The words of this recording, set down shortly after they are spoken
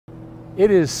It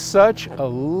is such a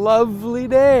lovely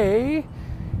day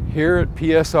here at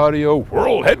PS Audio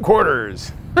World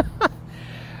Headquarters.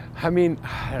 I mean,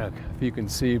 I don't know if you can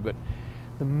see, but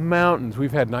the mountains,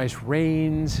 we've had nice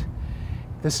rains.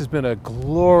 This has been a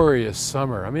glorious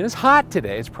summer. I mean, it's hot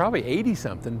today. It's probably 80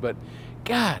 something, but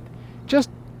God,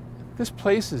 this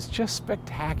place is just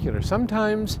spectacular.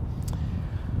 Sometimes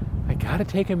I gotta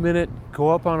take a minute, go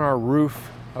up on our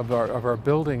roof of our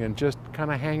building and just kind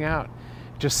of hang out.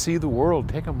 Just see the world,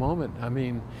 take a moment. I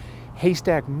mean,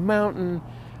 Haystack Mountain,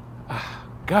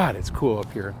 God, it's cool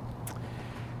up here.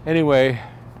 Anyway,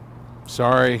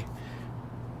 sorry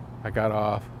I got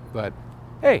off, but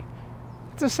hey,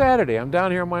 it's a Saturday. I'm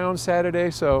down here on my own Saturday,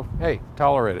 so hey,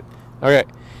 tolerate it. Okay,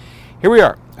 here we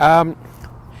are.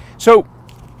 So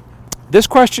this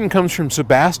question comes from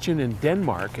Sebastian in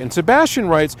Denmark, and Sebastian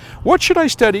writes, what should I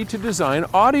study to design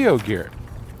audio gear?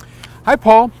 Hi,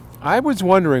 Paul. I was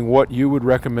wondering what you would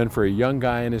recommend for a young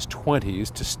guy in his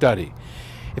 20s to study.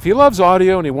 If he loves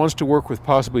audio and he wants to work with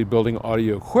possibly building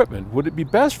audio equipment, would it be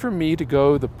best for me to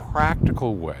go the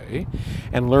practical way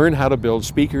and learn how to build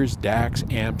speakers,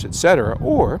 DACs, amps, etc.?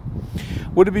 Or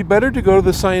would it be better to go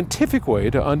the scientific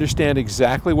way to understand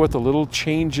exactly what the little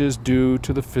changes do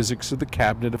to the physics of the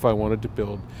cabinet if I wanted to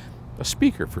build a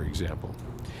speaker, for example?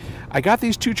 I got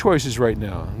these two choices right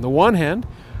now. On the one hand,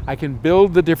 I can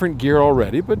build the different gear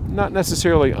already, but not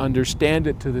necessarily understand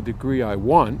it to the degree I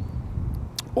want.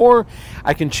 Or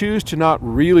I can choose to not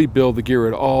really build the gear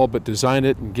at all, but design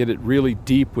it and get it really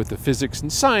deep with the physics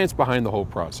and science behind the whole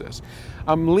process.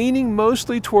 I'm leaning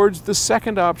mostly towards the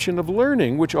second option of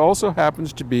learning, which also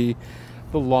happens to be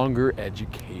the longer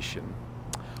education.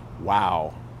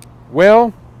 Wow.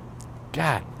 Well,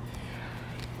 God,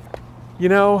 you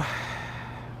know,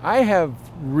 I have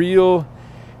real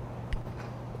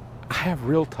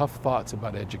tough thoughts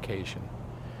about education.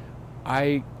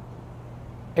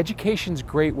 Education's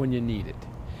great when you need it.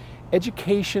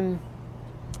 Education,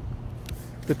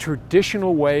 the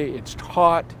traditional way it's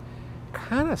taught,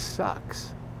 kind of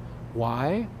sucks.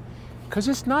 Why? Because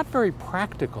it's not very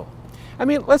practical. I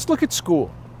mean, let's look at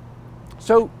school.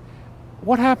 So,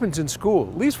 what happens in school?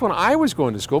 At least when I was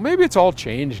going to school, maybe it's all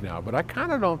changed now, but I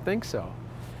kind of don't think so.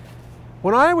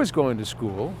 When I was going to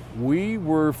school, we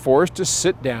were forced to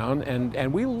sit down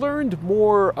and we learned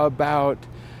more about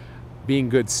being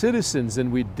good citizens than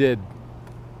we did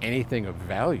anything of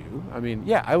value. I mean,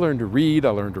 yeah, I learned to read, I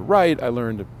learned to write, I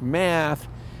learned math,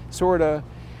 sorta,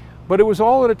 but it was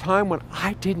all at a time when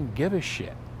I didn't give a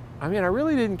shit. I mean, I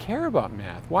really didn't care about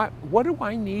math. What do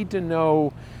I need to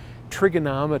know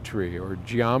trigonometry or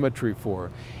geometry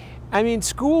for? I mean,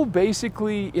 school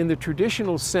basically, in the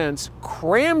traditional sense,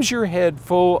 crams your head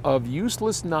full of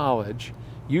useless knowledge,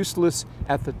 useless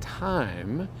at the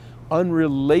time,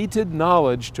 unrelated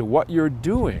knowledge to what you're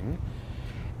doing,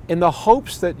 in the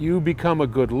hopes that you become a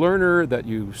good learner, that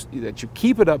you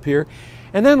keep it up here,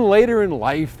 and then later in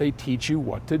life they teach you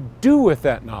what to do with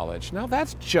that knowledge. Now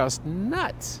that's just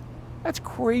nuts. That's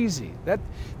crazy.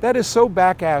 That is so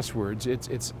back-asswards,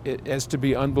 it's as to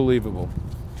be unbelievable.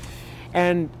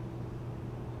 And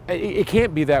it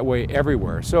can't be that way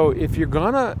everywhere. So if you're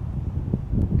gonna,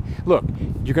 look,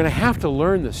 you're gonna have to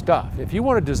learn the stuff. If you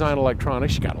want to design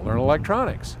electronics, you gotta learn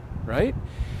electronics, right?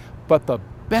 But the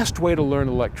best way to learn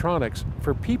electronics,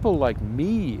 for people like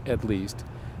me at least,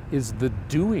 is the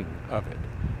doing of it.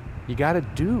 You gotta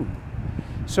do.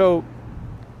 So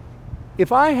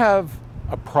if I have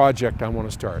a project I want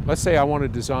to start, let's say I want to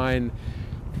design,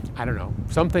 I don't know,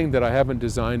 something that I haven't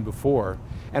designed before,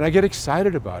 and I get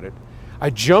excited about it, I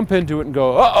jump into it and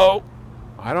go, uh-oh,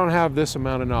 I don't have this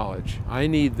amount of knowledge. I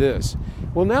need this.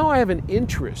 Well, now I have an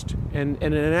interest and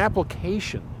an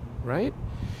application, right?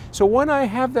 So when I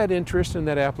have that interest in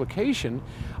that application,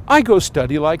 I go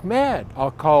study like mad. I'll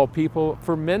call people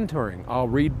for mentoring. I'll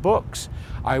read books.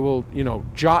 I will,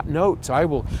 jot notes. I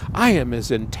am as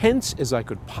intense as I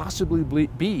could possibly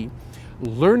be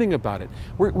learning about it.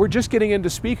 We're just getting into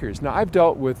speakers. Now, I've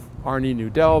dealt with Arnie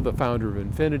Nudell, the founder of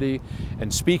Infinity,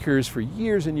 and speakers for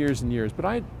years and years and years, but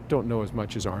I don't know as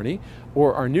much as Arnie,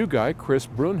 or our new guy, Chris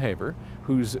Brunhaber,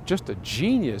 who's just a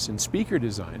genius in speaker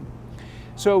design.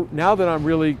 So now that I'm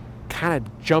really kind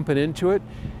of jumping into it,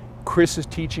 Chris is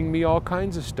teaching me all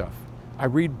kinds of stuff. I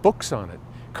read books on it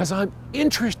because I'm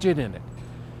interested in it.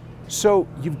 So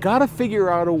you've got to figure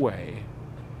out a way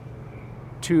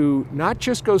to not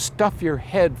just go stuff your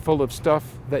head full of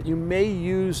stuff that you may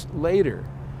use later.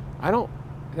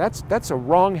 That's a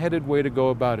wrong-headed way to go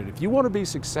about it. If you want to be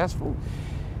successful,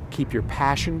 keep your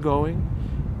passion going,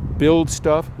 build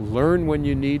stuff, learn when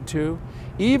you need to,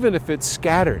 even if it's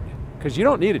scattered, because you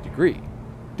don't need a degree.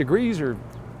 Degrees are,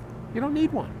 you don't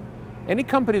need one. Any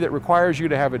company that requires you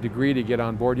to have a degree to get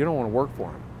on board, you don't want to work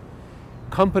for them.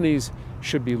 Companies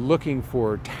should be looking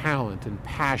for talent and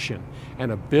passion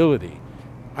and ability.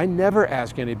 I never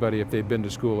ask anybody if they've been to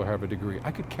school or have a degree.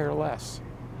 I could care less.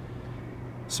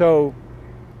 So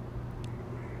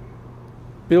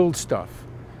build stuff.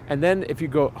 And then if you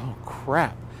go, oh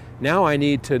crap, now I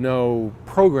need to know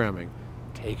programming.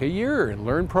 Take a year and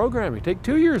learn programming. Take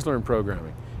 2 years, learn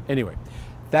programming. Anyway,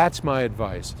 that's my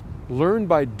advice. Learn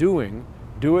by doing,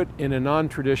 do it in a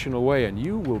non-traditional way, and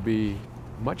you will be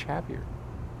much happier.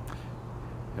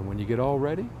 And when you get all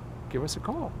ready, give us a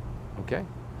call, okay?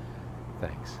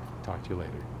 Thanks. Talk to you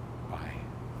later.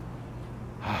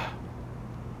 Bye.